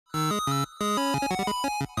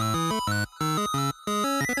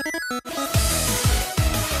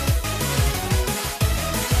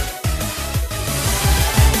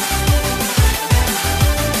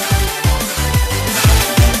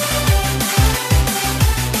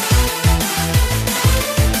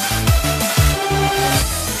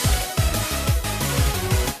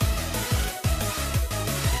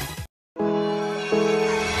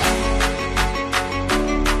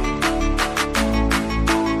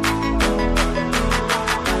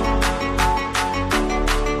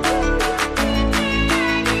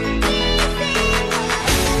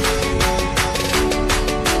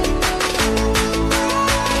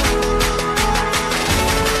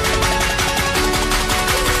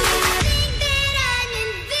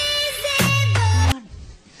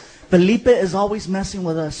Felipe is always messing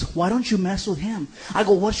with us. Why don't you mess with him? I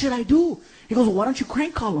go, what should I do? He goes, well, why don't you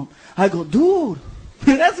crank call him? I go, dude,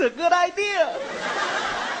 that's a good idea.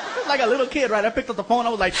 Like a little kid, right? I picked up the phone. I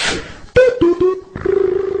was like, doot, doot, doot.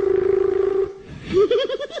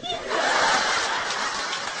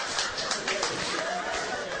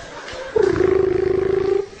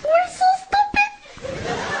 We're so stupid.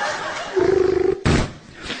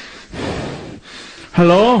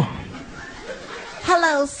 Hello?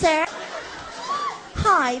 Hello, sir.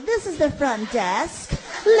 Hi, this is the front desk.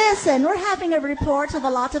 Listen, we're having a report of a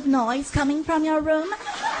lot of noise coming from your room.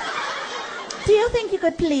 Do you think you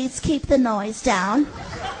could please keep the noise down?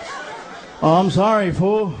 Oh, I'm sorry,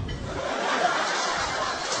 fool.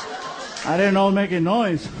 I didn't know making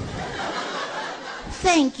noise.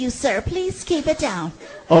 Thank you, sir. Please keep it down.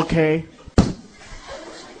 Okay.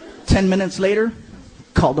 10 minutes later,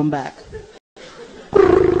 called him back.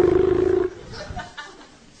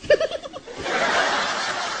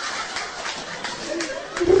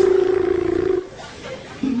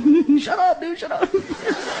 Shut up, dude, shut up.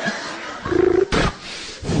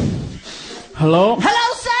 Hello?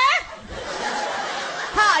 Hello, sir?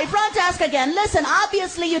 Hi, front desk again. Listen,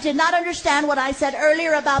 obviously you did not understand what I said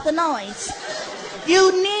earlier about the noise.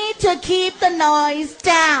 You need to keep the noise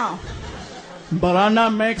down. But I'm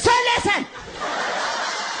not Mexican. Sir, listen!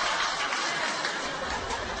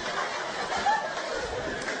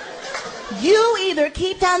 You either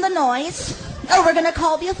keep down the noise, or we're gonna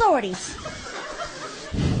call the authorities.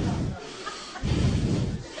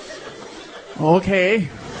 Okay.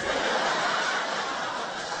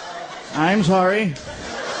 I'm sorry.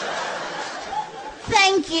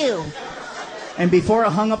 Thank you. And before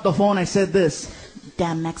I hung up the phone, I said this.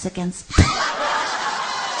 Damn Mexicans.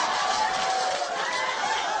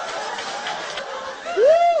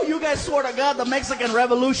 Woo! You guys swear to God, the Mexican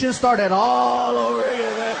Revolution started all over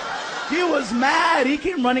again, man. He was mad. He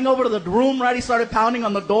came running over to the room, right? He started pounding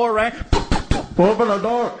on the door, right? Open the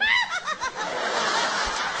door.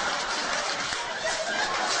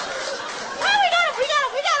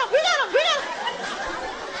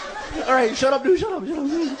 All right, shut up, dude. Shut up. Shut up.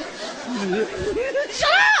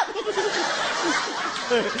 Shut up!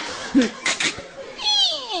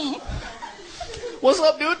 What's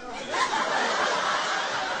up, dude?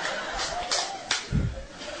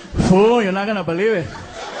 Fool, you're not gonna believe it.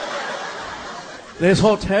 This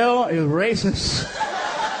hotel is racist.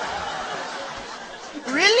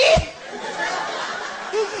 Really?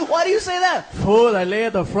 Why do you say that? Fool, I lay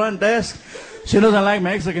at the front desk. She doesn't like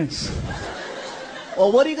Mexicans.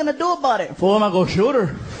 Well, what are you gonna do about it? Fool, I'm gonna go shoot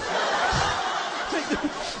her.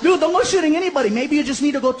 Dude, don't go shooting anybody. Maybe you just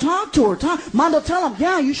need to go talk to her. Mondo, tell him,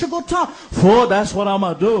 yeah, you should go talk. Fool, that's what I'm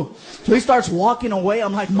gonna do. So he starts walking away.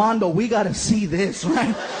 I'm like, Mondo, we gotta see this,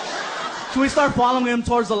 right? So we start following him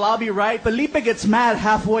towards the lobby, right? Felipe gets mad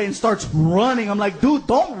halfway and starts running. I'm like, dude,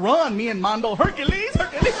 don't run. Me and Mondo, Hercules.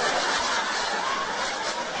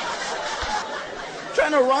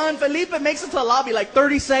 Trying to run. Felipe makes it to the lobby like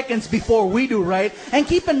 30 seconds before we do, right? And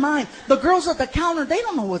keep in mind, the girls at the counter, they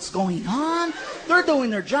don't know what's going on. They're doing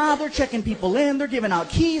their job. They're checking people in. They're giving out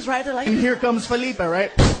keys, right? They're like, and here comes Felipe, right?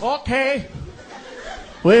 Okay.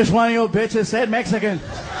 Which one of you bitches said Mexican?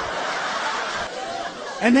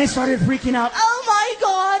 And they started freaking out. Oh my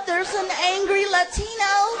God, there's an angry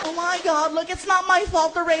Latino. Oh my God, look, it's not my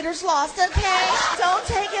fault the Raiders lost, okay? Don't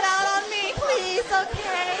take it out on me, please,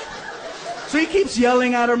 okay? So he keeps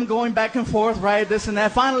yelling at him, going back and forth, right, this and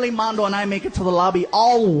that. Finally, Mondo and I make it to the lobby,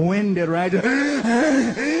 all winded, right?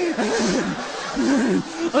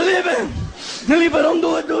 Felipe, don't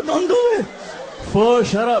do it, dude, don't do it. Fool,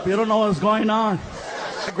 shut up, you don't know what's going on.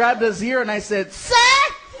 I grabbed his ear and I said, Sir?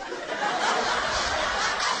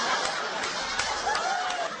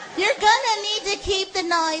 You're gonna need to keep the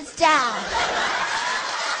noise down.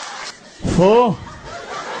 Fool,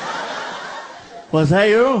 was that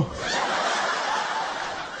you?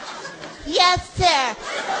 Yes, sir.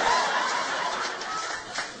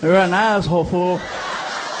 You're an asshole, fool.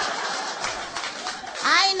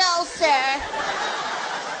 I know, sir.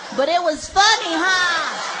 But it was funny, huh?